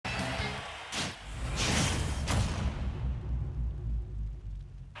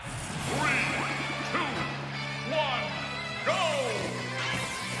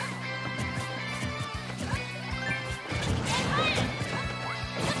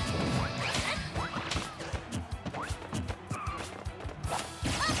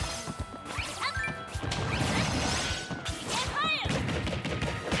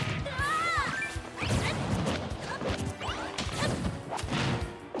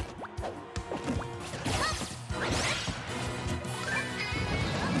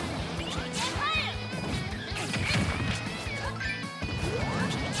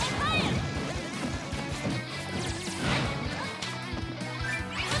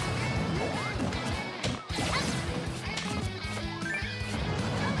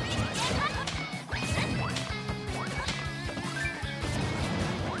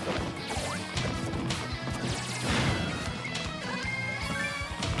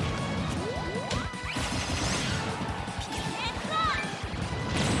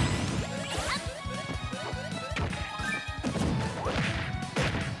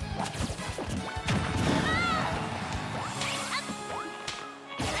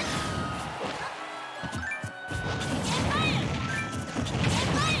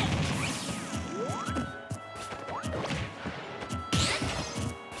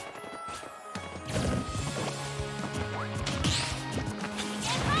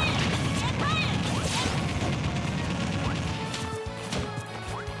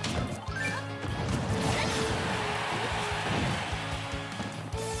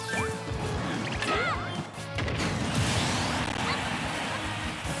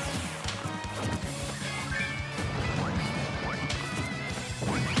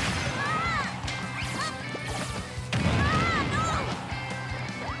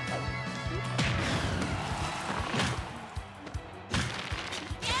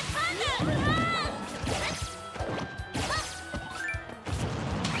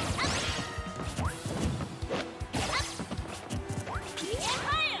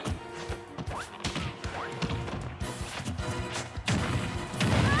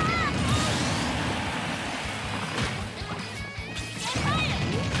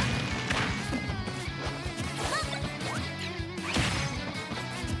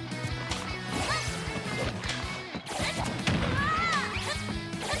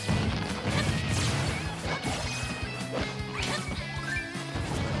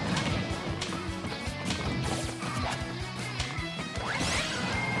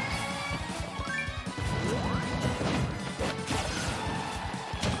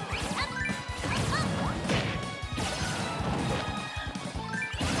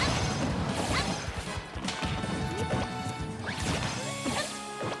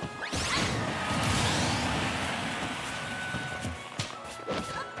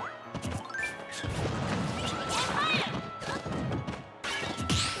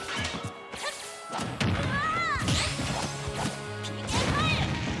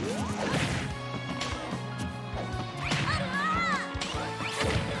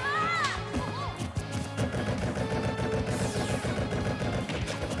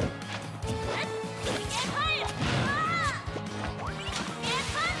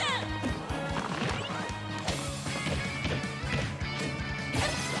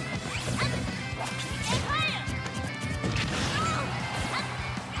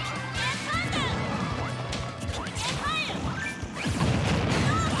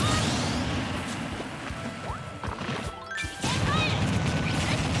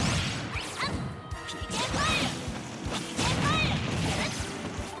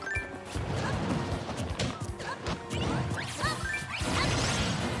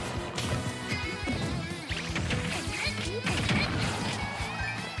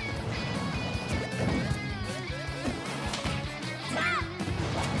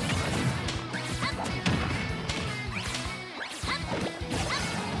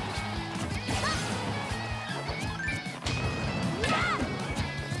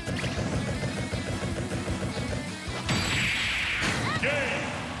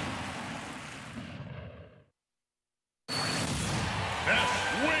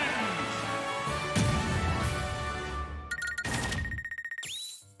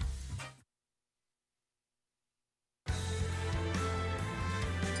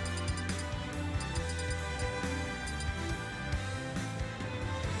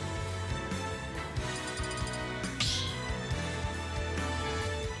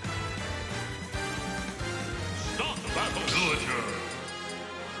Villager.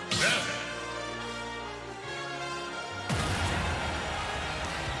 Ness.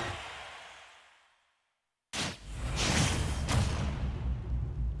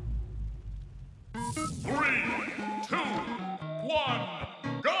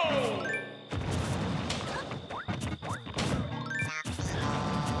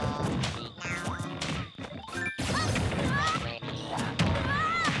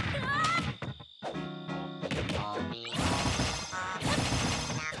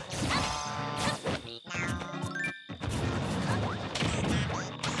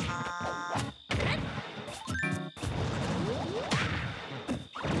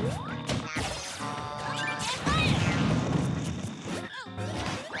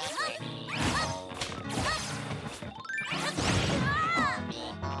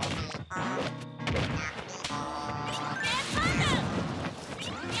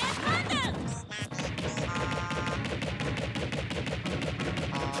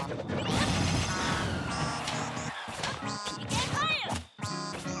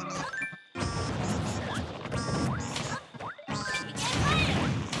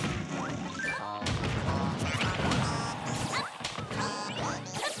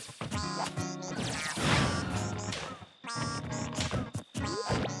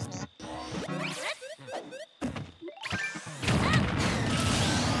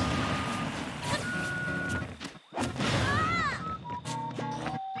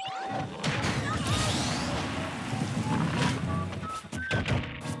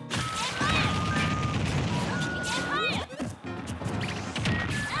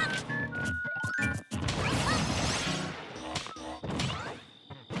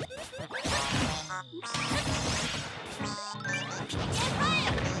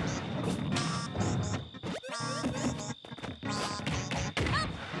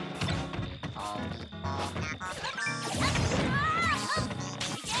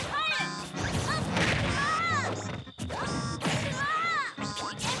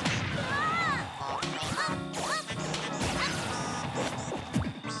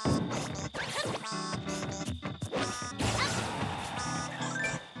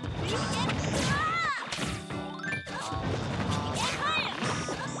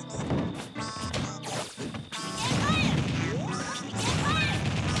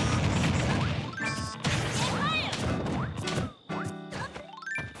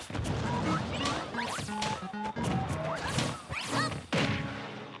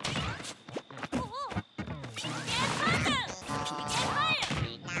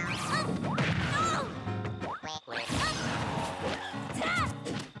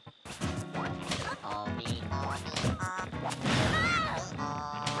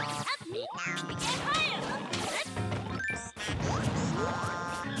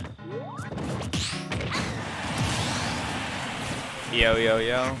 Yo, yo,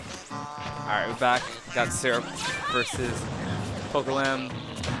 yo. Alright, we're back. Got Syrup versus Elam.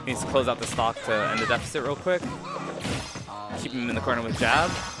 Needs to close out the stock to end the deficit real quick. Keep him in the corner with jab.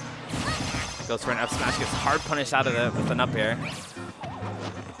 Goes for an F smash, gets hard punished out of it with an up air.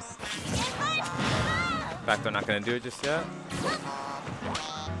 Back throw not gonna do it just yet.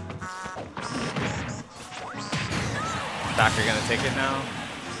 Backer gonna take it now.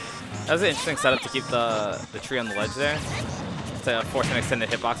 That was an interesting setup to keep the tree on the ledge there. To force an extended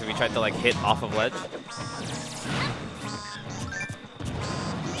hitbox if you tried to like hit off of ledge.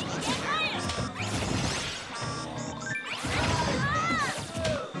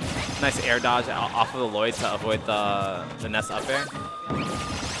 Nice air dodge off of the Lloyd to avoid the Ness up air.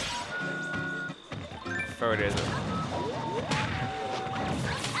 Forward is it.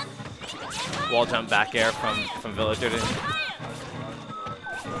 Wall jump back air from Villager.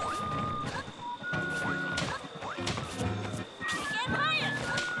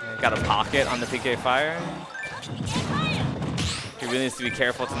 Got a pocket on the PK fire. He really needs to be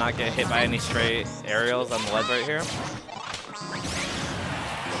careful to not get hit by any straight aerials on the ledge right here.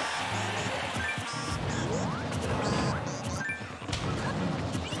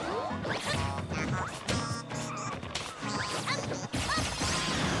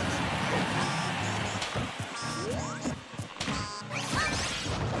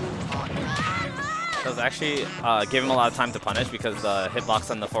 Actually gave him a lot of time to punish because the hitbox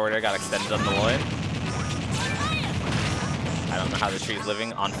on the forward air got extended on the Lloyd. I don't know how the tree's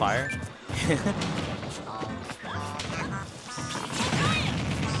living on fire.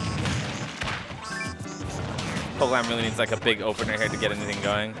 Elam really needs like a big opener here to get anything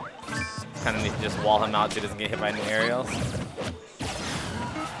going. Kind of need to just wall him out so he doesn't get hit by any aerials.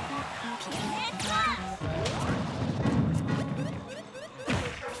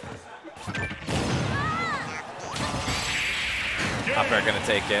 They're going to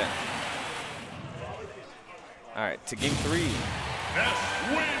take it. All right, to game 3. Ness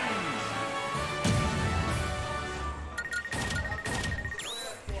wins.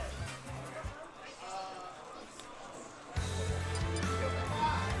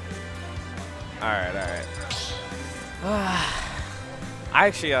 All right. I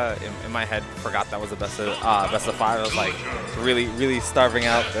actually, in my head, forgot that was the best of 5. I was like really starving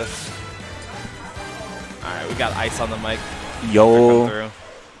out this. All right, we got Ice on the mic. Yo,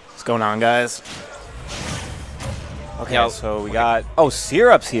 what's going on, guys? Okay, Yo. so we got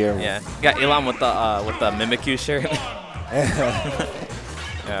Syrup's here. Yeah, we got Elam with the Mimikyu shirt.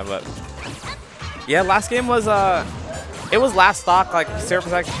 Yeah, but yeah, last game was it was last stock like Syrup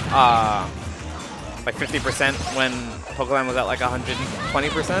was like 50% when Pokemon was at like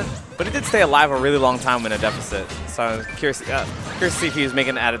 120%, but it did stay alive a really long time in a deficit. So I was curious to see if he was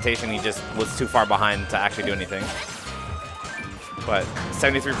making an adaptation. He just was too far behind to actually do anything. But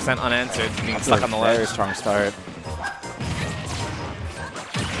 73% unanswered, being stuck on the ledge. Very strong start.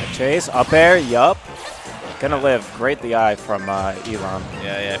 Chase up air, yup. Gonna live. Great the eye from Elam.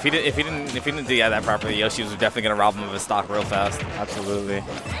 Yeah. If he didn't do that properly, Yoshi was definitely gonna rob him of his stock real fast. Absolutely.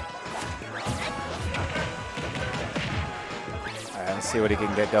 Let's see what he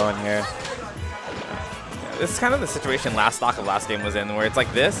can get going here. Yeah, this is kind of the situation last stock of last game was in, where it's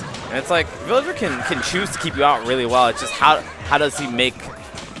like this, and it's like Villager can choose to keep you out really well. It's just how does he make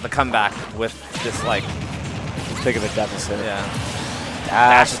the comeback with this like big of a deficit? Yeah.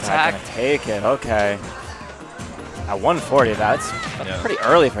 Dash attack. Gonna take it. Okay. At 140, that's pretty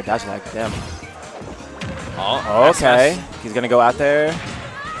early for dash attack. Damn. Oh. Okay. He's gonna go out there.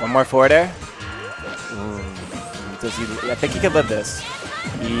 One more forward air. Does he? I think he can live this.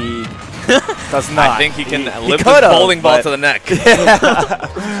 He does not. I think he can lift the bowling ball to the neck.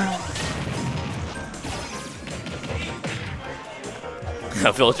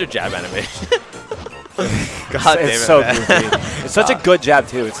 A villager jab animation. God damn it, it's so man. goofy. It's such a good jab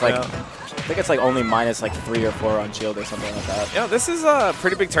too. It's like I think it's like only minus like 3 or 4 on shield or something like that. Yeah, this is a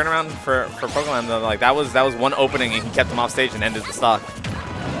pretty big turnaround for Pokemon though. Like that was one opening and he kept him off stage and ended the stock.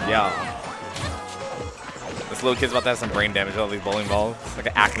 Yeah. This little kid's about to have some brain damage with all these bowling balls. It's like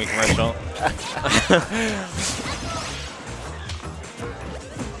an Acme commercial.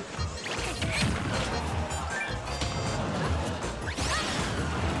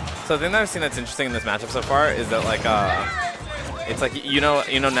 So the thing that I've seen that's interesting in this matchup so far is that like it's like you know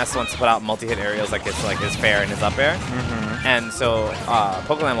Ness wants to put out multi-hit aerials like it's like his fair and his up air, and so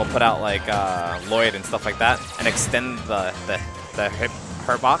Pokemon will put out like Lloyd and stuff like that and extend the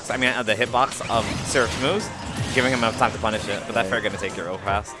hitbox of Syrup's moves, giving him enough time to punish it. But that fair gonna take it real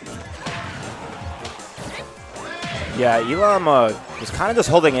fast. Yeah, Elam was kind of just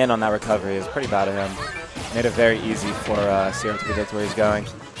holding in on that recovery. It was pretty bad of him. Made it very easy for Syrup to predict where he's going.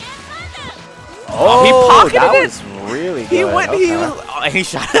 Oh, he pocketed that it. Was really good. He went. Okay. He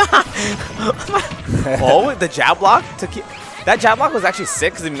shot. Oh, the jab block took. That jab block was actually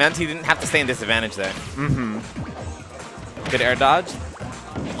sick because it meant he didn't have to stay in disadvantage there. Good air dodge.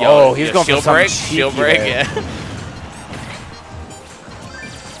 Yo, he's going shield for break. some Shield break. Yeah.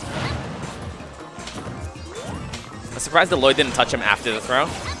 I'm surprised that Lloyd didn't touch him after the throw.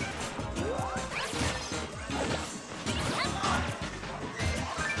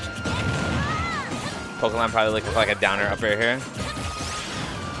 Pokemon probably looking for like a downer up air here.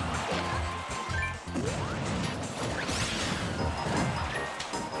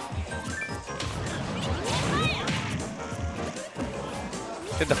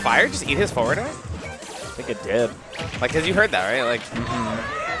 Did the fire just eat his forward air? I think it did. Like, cause you heard that, right? Like,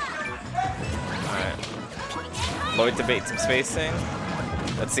 all right. Lloyd to bait some spacing.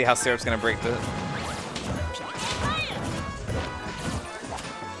 Let's see how Syrup's gonna break the.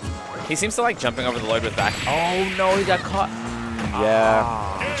 He seems to like jumping over the Lloyd with back. Oh no, he got caught.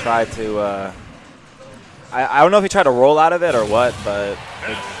 Yeah, he tried to. I don't know if he tried to roll out of it or what, but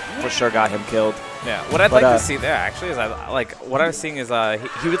it for sure got him killed. Yeah, what I'd like to see there actually is what I was seeing is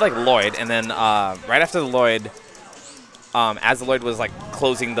he would like Lloyd, and then right after the Lloyd, as the Lloyd was like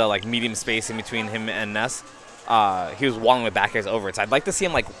closing the like medium space in between him and Ness, he was walling with back airs over it. So I'd like to see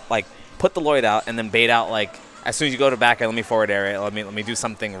him like put the Lloyd out and then bait out like. As soon as you go to back air, let me forward air it. Let me do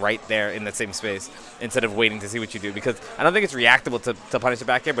something right there in that same space instead of waiting to see what you do. Because I don't think it's reactable to punish it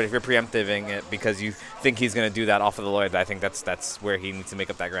back air, but if you're preemptiving it because you think he's going to do that off of the Lloyd, I think that's where he needs to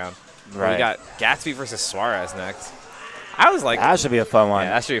make up that ground. Right. We got Gatsby versus Suarez next. I was like, that should be a fun one.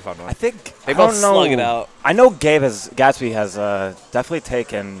 Yeah, that should be a fun one. I think they both slug it out. I know Gatsby has definitely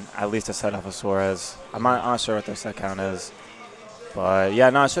taken at least a set off of Suarez. I'm not sure what their set count is, but yeah,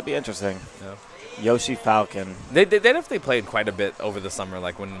 no, it should be interesting. Yeah. Yoshi Falcon. They definitely played quite a bit over the summer,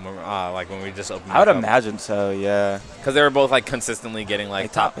 like when we just opened. I would imagine so, yeah. Because they were both like consistently getting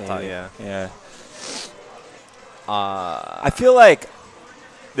like top, yeah. yeah. I feel like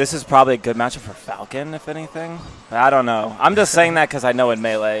this is probably a good matchup for Falcon, if anything. But I don't know. I'm just saying that because I know in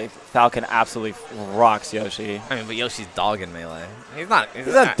Melee, Falcon absolutely rocks Yoshi. I mean, but Yoshi's dog in Melee. He's not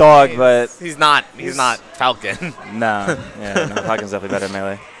a dog, but he's not Falcon. No, yeah, no, Falcon's definitely better in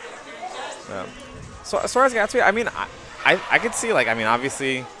Melee. Yeah. So as far as Gatsby, I mean, I could see, like, I mean,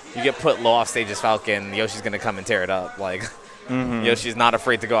 obviously you get put low off stage as Falcon, Yoshi's gonna come and tear it up. Like, Yoshi's not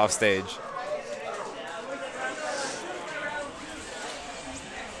afraid to go off stage.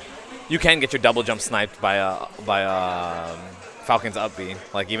 You can get your double jump sniped by Falcon's up B.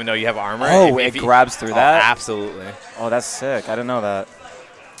 Like, even though you have armor. Oh, if it grabs through that? Absolutely. Oh, that's sick. I didn't know that.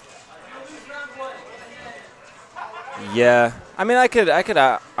 Yeah. I mean, I could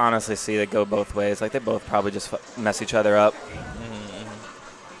honestly see it go both ways. Like, they both probably just mess each other up.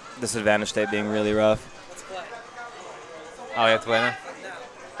 Disadvantage state being really rough. Oh, you have to play now?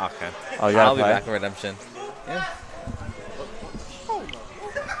 Okay. Oh, you gotta I'll be play? back in Redemption. Yeah.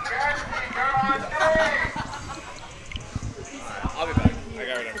 I'll be back. I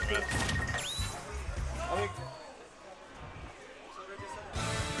got Redemption, man.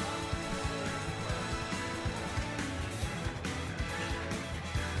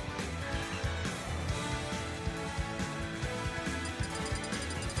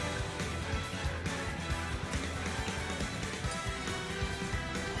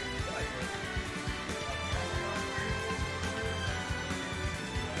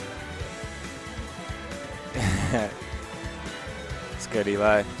 It's good,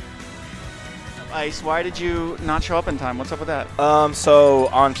 Eli. Ice, why did you not show up in time? What's up with that? So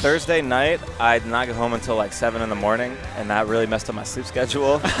on Thursday night, I did not get home until like 7 in the morning, and that really messed up my sleep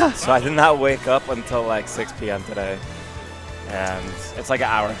schedule. So I did not wake up until like 6 p.m. today. And it's like an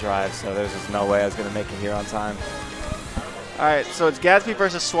hour drive, so there's just no way I was going to make it here on time. All right, so it's Gatsby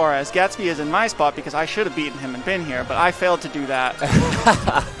versus Suarez. Gatsby is in my spot because I should have beaten him and been here, but I failed to do that.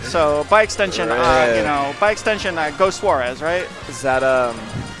 So by extension, go Suarez, right? Is that,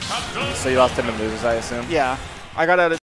 so you lost him in moves, I assume? Yeah. I got out of